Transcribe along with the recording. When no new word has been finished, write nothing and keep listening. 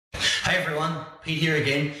Hey everyone, Pete here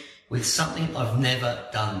again with something I've never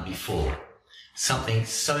done before. Something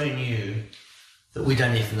so new that we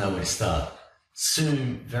don't even know where to start.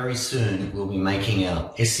 Soon, very soon, we'll be making our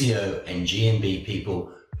SEO and GMB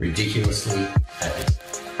people ridiculously happy.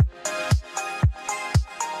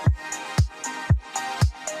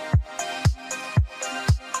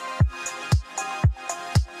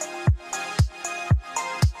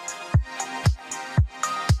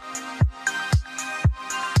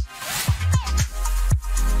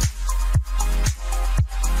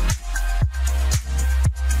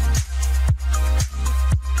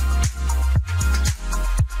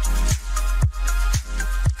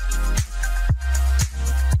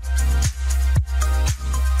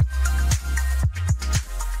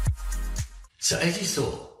 So as you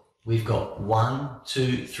saw, we've got 4 new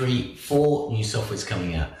softwares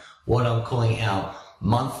coming out. What I'm calling our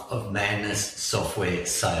Month of Madness software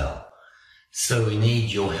sale. So we need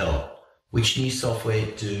your help. Which new software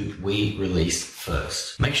do we release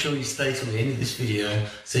first? Make sure you stay till the end of this video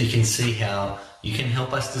so you can see how you can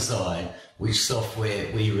help us decide which software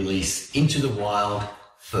we release into the wild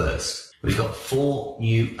first. We've got 4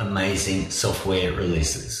 new amazing software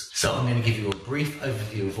releases. So I'm going to give you a brief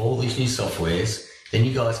overview of all these new softwares. Then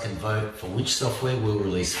you guys can vote for which software we'll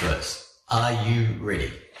release first. Are you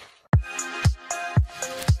ready?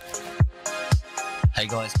 Hey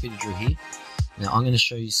guys, Peter Drew here. Now I'm going to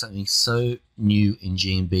show you something so new in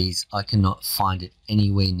GMBs I cannot find it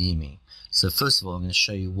anywhere near me. So first of all, I'm going to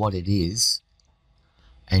show you what it is.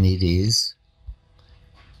 And it is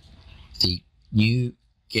the new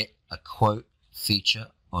Get a Quote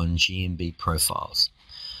feature on GMB profiles.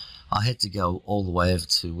 I had to go all the way over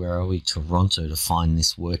to, where are we, Toronto, to find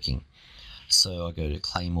this working. So I go to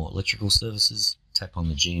Claymore Electrical Services, tap on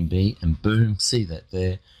the GMB, and boom, see that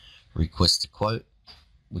there, request a quote,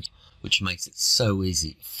 which makes it so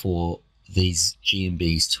easy for these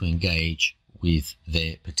GMBs to engage with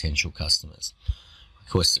their potential customers.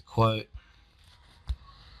 Request a quote.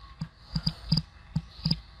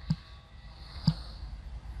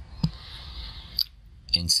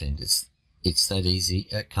 And send. It's that easy.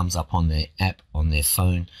 It comes up on their app, on their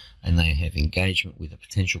phone, and they have engagement with a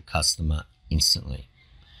potential customer instantly.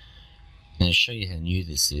 Now to show you how new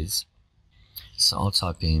this is, so I'll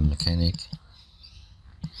type in mechanic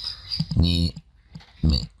near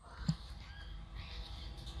me,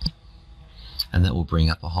 and that will bring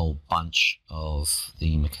up a whole bunch of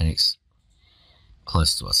the mechanics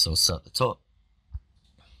close to us. So I'll start at the top,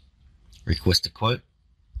 request a quote,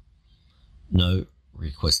 no,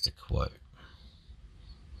 request a quote.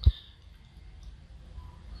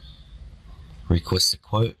 Request a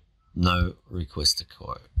quote, no, request a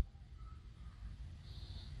quote.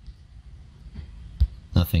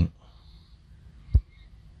 Nothing.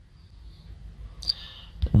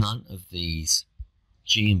 None of these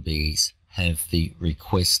GMBs have the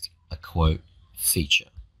request a quote feature.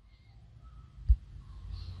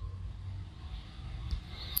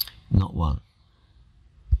 Not one.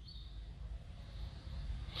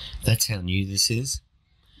 That's how new this is.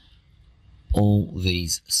 All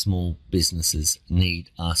these small businesses need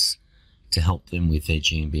us to help them with their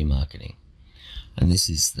GMB marketing. And this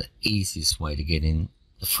is the easiest way to get in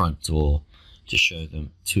the front door to show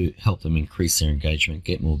them, to help them increase their engagement,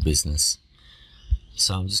 get more business.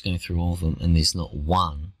 So I'm just going through all of them, and there's not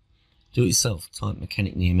one. Do it yourself. Type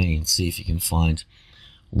mechanic near me and see if you can find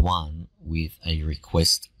one with a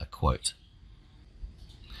request a quote.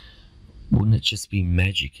 Wouldn't it just be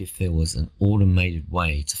magic if there was an automated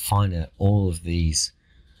way to find out all of these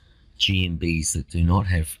GMBs that do not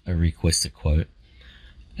have a request a quote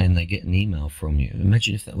and they get an email from you?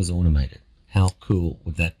 Imagine if that was automated. How cool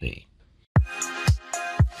would that be?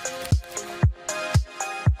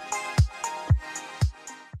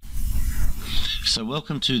 So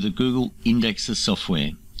welcome to the Google Indexes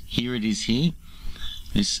software. Here it is here.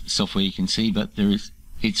 This software you can see, but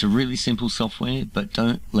it's a really simple software, but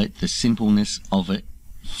don't let the simpleness of it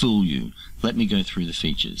fool you. Let me go through the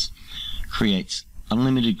features. Creates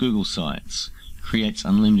unlimited Google sites. Creates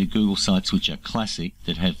unlimited Google sites which are classic,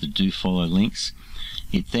 that have the do follow links.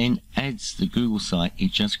 It then adds the Google site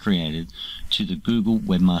it just created to the Google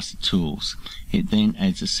Webmaster Tools. It then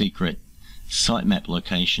adds a secret sitemap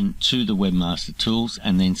location to the Webmaster Tools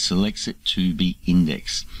and then selects it to be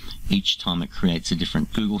indexed. Each time it creates a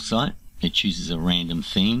different Google site, it chooses a random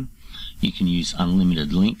theme. You can use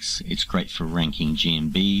unlimited links. It's great for ranking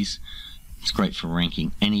GMBs. It's great for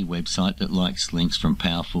ranking any website that likes links from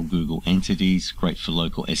powerful Google entities. Great for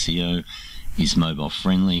local SEO. Is mobile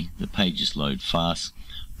friendly. The pages load fast.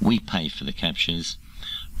 We pay for the captures.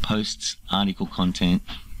 Posts article content.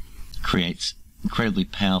 Creates incredibly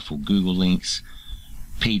powerful Google links,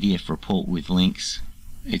 PDF report with links.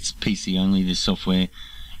 It's PC only, this software.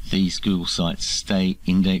 These Google sites stay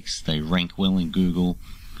indexed, they rank well in Google.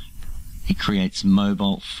 It creates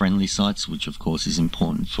mobile friendly sites, which of course is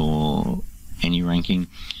important for any ranking,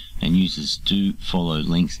 and users do follow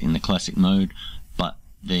links in the classic mode, but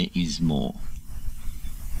there is more.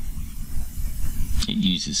 It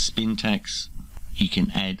uses spin tags. You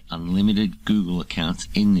can add unlimited Google accounts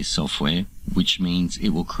in this software, which means it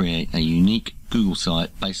will create a unique Google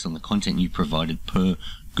site based on the content you provided per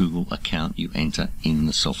Google account you enter in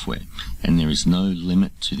the software. And there is no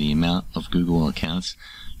limit to the amount of Google accounts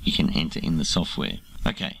you can enter in the software.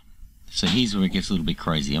 Okay, so here's where it gets a little bit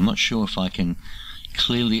crazy. I'm not sure if I can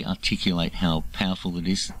clearly articulate how powerful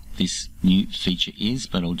this new feature is,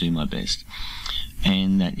 but I'll do my best.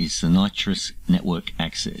 And that is the nitrous network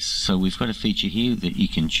access. So we've got a feature here that you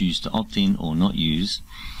can choose to opt in or not use.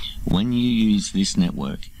 When you use this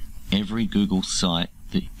network, every Google site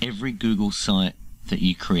that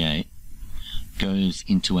you create goes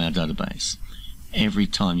into our database. Every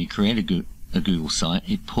time you create a Google site,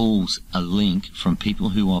 it pulls a link from people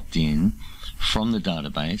who opt in from the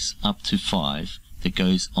database, up to 5, that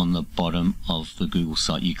goes on the bottom of the Google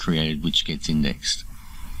site you created, which gets indexed.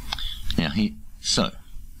 Now so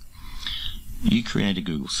you create a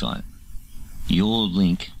Google site, your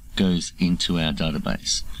link goes into our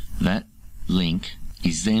database. That link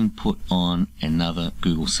is then put on another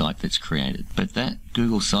Google site that's created, but that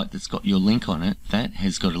Google site that's got your link on it, that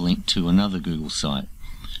has got a link to another Google site,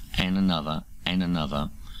 and another, and another.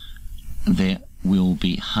 There will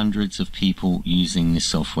be hundreds of people using this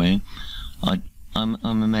software. I'm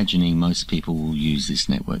imagining most people will use this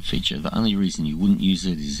network feature. The only reason you wouldn't use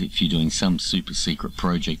it is if you're doing some super secret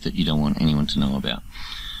project that you don't want anyone to know about,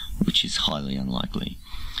 which is highly unlikely.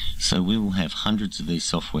 So we will have hundreds of these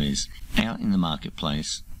softwares out in the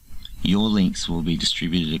marketplace. Your links will be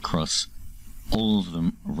distributed across all of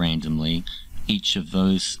them randomly. Each of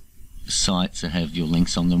those sites that have your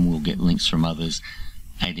links on them will get links from others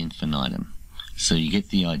ad infinitum. So you get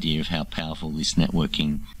the idea of how powerful this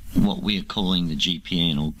networking, what we are calling the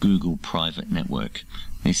GPN or Google Private Network.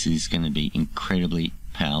 This is going to be incredibly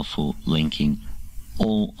powerful linking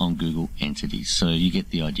all on Google entities. So you get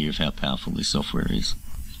the idea of how powerful this software is.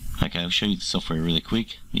 Okay, I'll show you the software really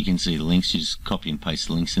quick. You can see the links. You just copy and paste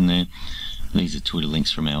the links in there. These are Twitter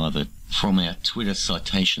links from our Twitter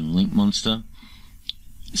citation link monster.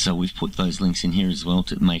 So we've put those links in here as well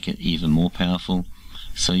to make it even more powerful.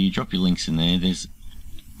 So you drop your links in there. There's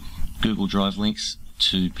Google Drive links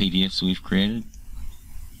to PDFs we've created.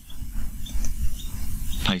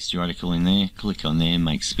 Paste your article in there, click on there,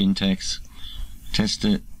 make spin tags, test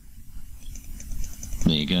it.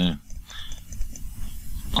 There you go.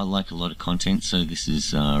 I like a lot of content, so this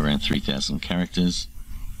is around 3,000 characters.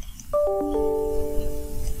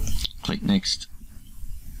 Click next.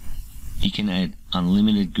 You can add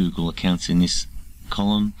unlimited Google accounts in this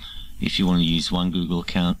column. If you want to use one Google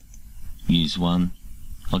account, use one.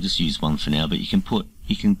 I'll just use one for now, but you can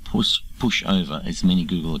push over as many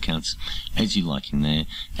Google accounts as you like in there,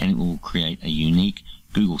 and it will create a unique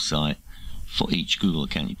Google site for each Google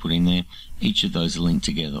account you put in there. Each of those are linked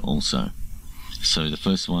together also. So the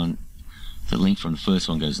first one, the link from the first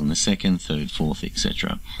one goes on the second, third, fourth,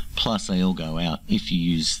 etc. Plus they all go out if you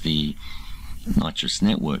use the nitrous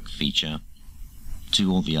network feature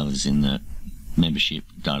to all the others in the membership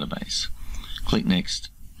database. Click next.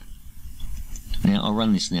 Now I'll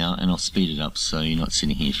run this now and I'll speed it up so you're not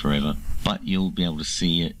sitting here forever, but you'll be able to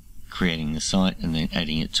see it creating the site and then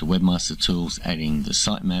adding it to Webmaster Tools, adding the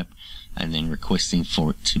sitemap, and then requesting for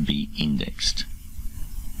it to be indexed.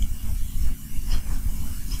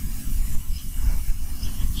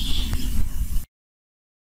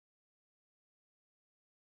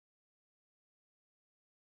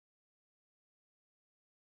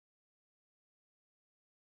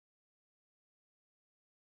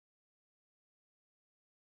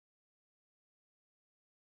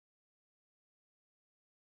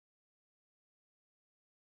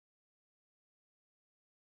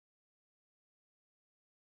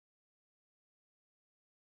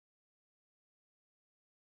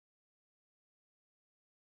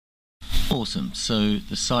 Awesome, so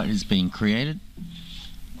the site has been created.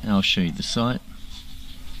 I'll show you the site.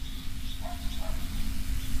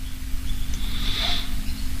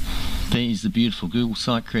 There is the beautiful Google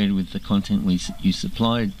site created with the content you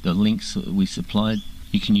supplied, the links that we supplied.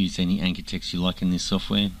 You can use any anchor text you like in this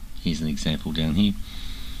software. Here's an example down here.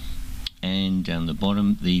 And down the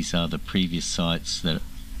bottom, these are the previous sites that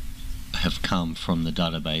have come from the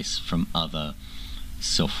database from other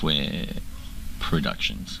software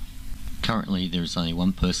productions. Currently there is only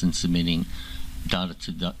one person submitting data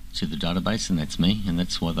to the database, and that's me, and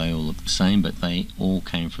that's why they all look the same, but they all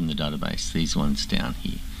came from the database. These ones down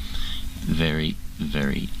here. Very,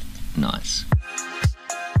 very nice.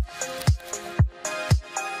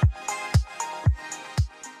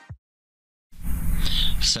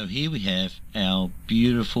 So here we have our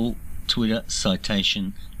beautiful Twitter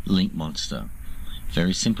citation link monster.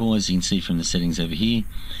 Very simple, as you can see from the settings over here.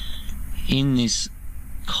 In this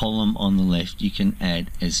column on the left, you can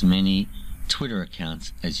add as many Twitter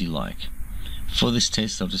accounts as you like. For this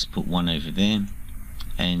test, I'll just put one over there,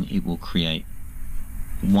 and it will create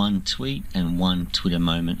one tweet and one Twitter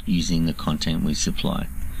moment using the content we supply.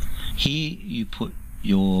 Here you put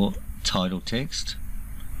your title text,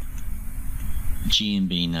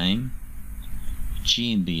 GMB name,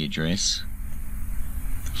 GMB address,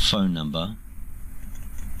 phone number,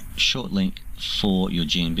 short link for your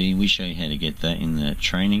GMB. We show you how to get that in the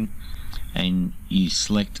training, and you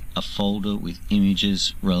select a folder with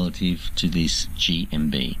images relative to this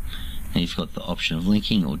GMB. And you've got the option of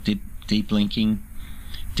linking or deep linking.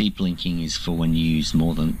 Deep linking is for when you use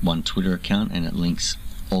more than one Twitter account and it links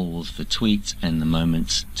all of the tweets and the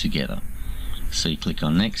moments together. So you click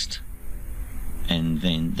on next, and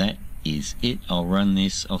then that is it. I'll run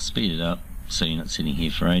this, I'll speed it up so you're not sitting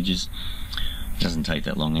here for ages. It doesn't take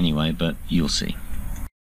that long anyway, but you'll see.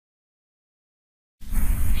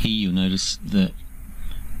 Here you'll notice that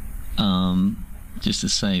just to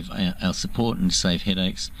save our support and to save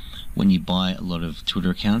headaches, when you buy a lot of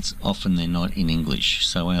Twitter accounts, often they're not in English,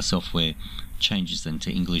 so our software changes them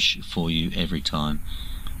to English for you every time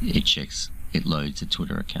it loads a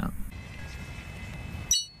Twitter account.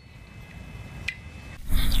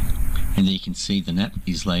 And there you can see the map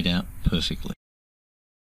is laid out perfectly.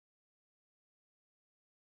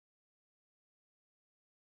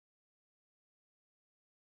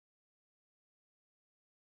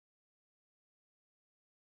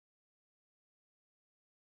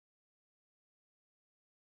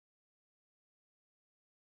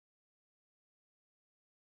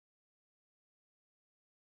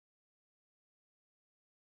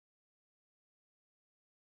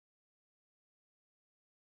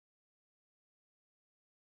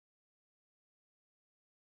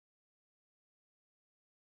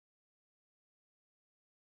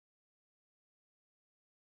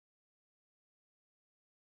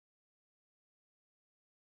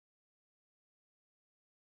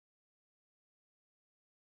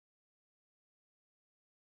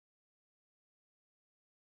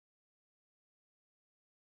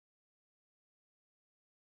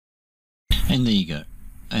 And there you go.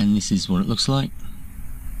 And this is what it looks like.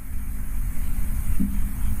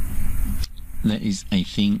 That is a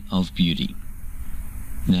thing of beauty.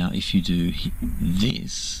 Now if you do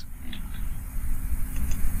this,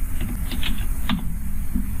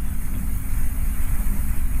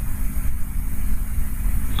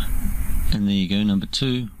 and there you go, number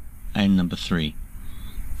 2 and number 3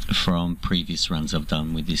 from previous runs I've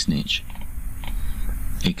done with this niche.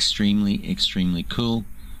 Extremely cool.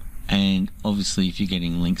 And obviously if you're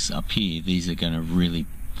getting links up here, these are going to really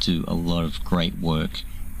do a lot of great work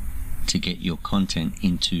to get your content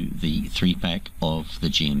into the 3-pack of the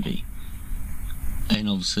GMB. And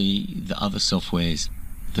obviously the other softwares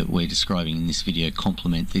that we're describing in this video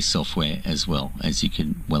complement this software as well, as you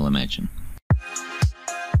can well imagine.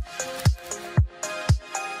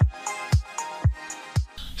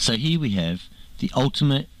 So here we have the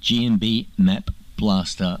ultimate GMB map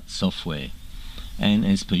blaster software. And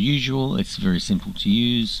as per usual, it's very simple to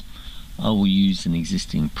use. I will use an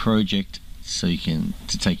existing project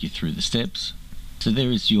to take you through the steps. So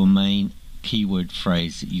there is your main keyword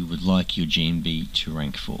phrase that you would like your GMB to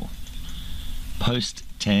rank for. Post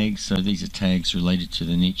tags, so these are tags related to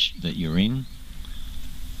the niche that you're in.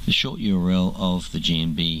 The short URL of the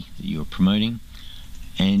GMB that you are promoting,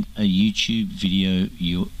 and a YouTube video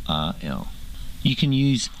URL. You can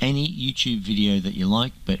use any YouTube video that you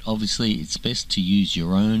like, but obviously it's best to use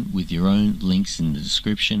your own with your own links in the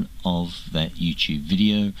description of that YouTube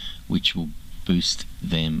video, which will boost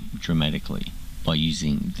them dramatically by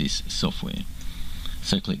using this software.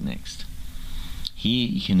 So click next. Here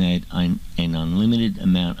you can add an unlimited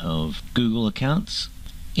amount of Google accounts.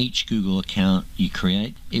 Each Google account you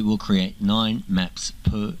create, it will create 9 maps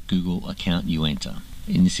per Google account you enter.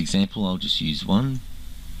 In this example, I'll just use one.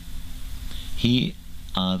 Here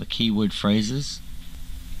are the keyword phrases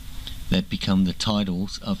that become the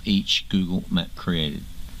titles of each Google map created.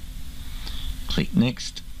 Click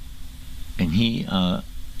next, and here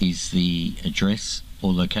is the address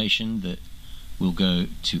or location that will go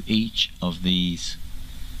to each of these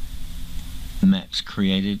maps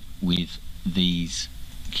created with these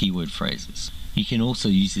keyword phrases. You can also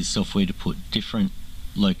use this software to put different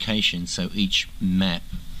locations, so each map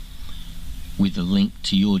with a link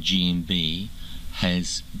to your GMB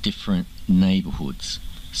has different neighborhoods.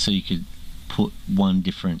 So you could put one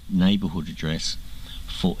different neighborhood address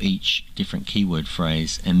for each different keyword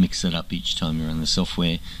phrase and mix it up each time you run the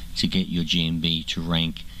software to get your GMB to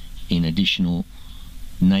rank in additional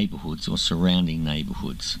neighborhoods or surrounding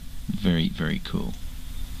neighborhoods. Very, very cool.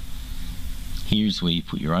 Here's where you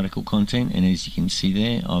put your article content, and as you can see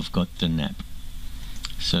there, I've got the NAP.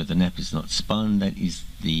 So the NAP is not spun, that is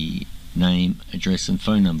the name, address and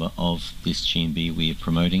phone number of this GMB we are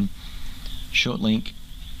promoting. Short link,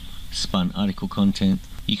 spun article content.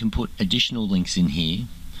 You can put additional links in here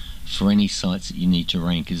for any sites that you need to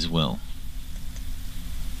rank as well.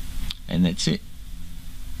 And that's it.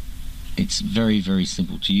 It's very, very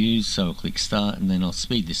simple to use, so I'll click start and then I'll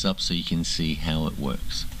speed this up so you can see how it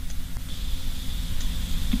works.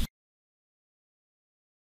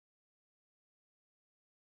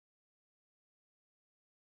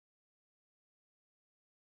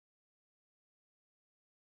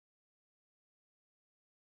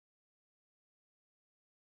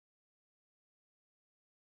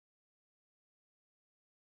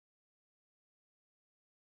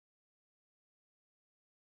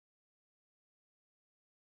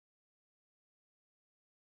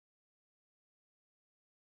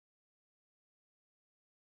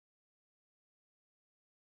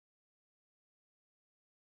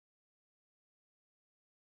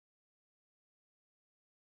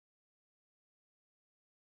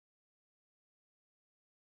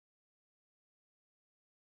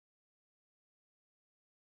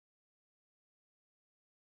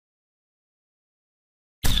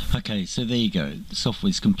 Okay, so there you go. The software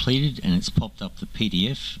is completed and it's popped up the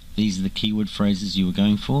PDF. These are the keyword phrases you were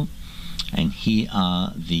going for, and here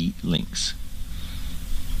are the links.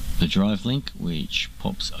 The drive link, which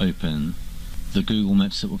pops open the Google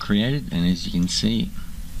Maps that were created, and as you can see,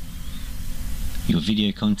 your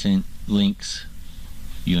video content links,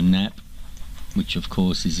 your NAP, which of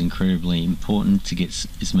course is incredibly important to get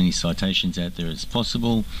as many citations out there as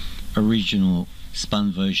possible, original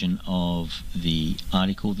spun version of the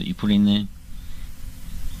article that you put in there,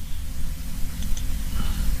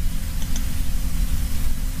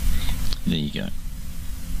 there you go.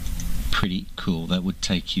 Pretty cool. That would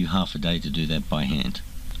take you half a day to do that by hand.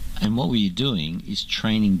 And what we're doing is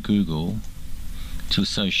training Google to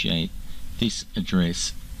associate this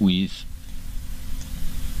address with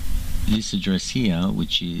this address here,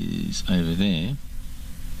 which is over there,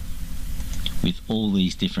 with all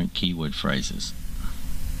these different keyword phrases,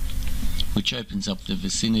 which opens up the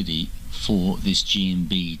vicinity for this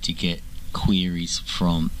GMB to get queries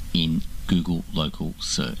from in Google local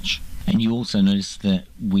search. And you also notice that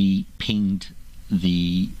we pinged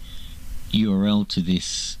the URL to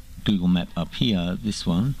this Google map up here, this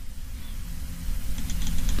one,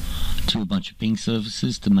 to a bunch of ping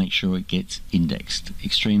services to make sure it gets indexed.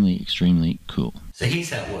 Extremely, extremely cool. So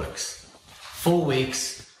here's how it works. 4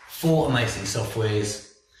 weeks, 4 amazing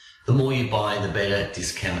softwares. The more you buy, the better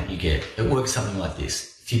discount you get. It works something like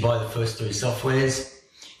this. If you buy the first 3 softwares,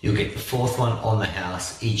 you'll get the 4th one on the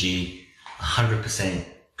house, e.g. 100%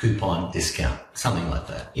 coupon discount, something like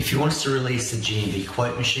that. If you want us to release the GMB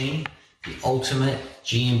quote machine, the ultimate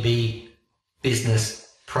GMB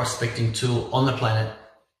business prospecting tool on the planet,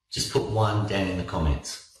 just put 1 down in the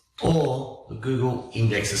comments. Or the Google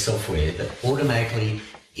Indexer software that automatically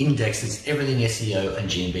indexes everything SEO and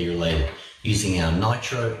GMB related using our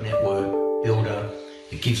Nitro network builder.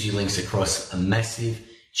 It gives you links across a massive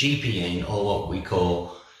GPN, or what we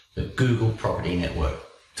call the Google Property Network.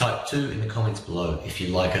 Type 2 in the comments below if you'd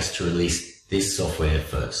like us to release this software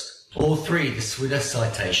first. Or 3, the Twitter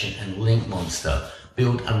citation and link monster.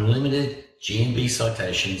 Build unlimited GMB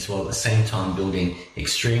citations while at the same time building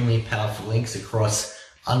extremely powerful links across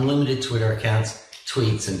unlimited Twitter accounts,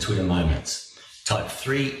 tweets and Twitter moments. Type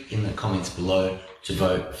 3 in the comments below to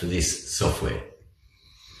vote for this software.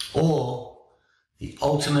 Or the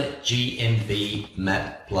ultimate GMB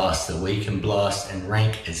map blaster, where you can blast and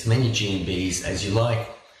rank as many GMBs as you like.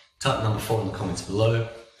 Type number 4 in the comments below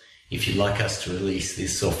if you'd like us to release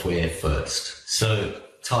this software first. So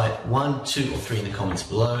type 1, 2 or 3 in the comments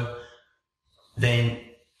below. Then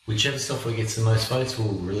whichever software gets the most votes,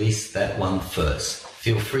 we'll release that one first.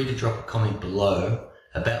 Feel free to drop a comment below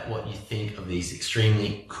about what you think of these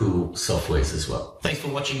extremely cool softwares as well. Thanks for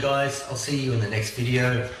watching, guys. I'll see you in the next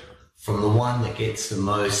video from the one that gets the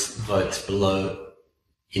most votes below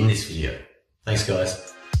in this video. Thanks,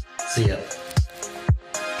 guys. See ya.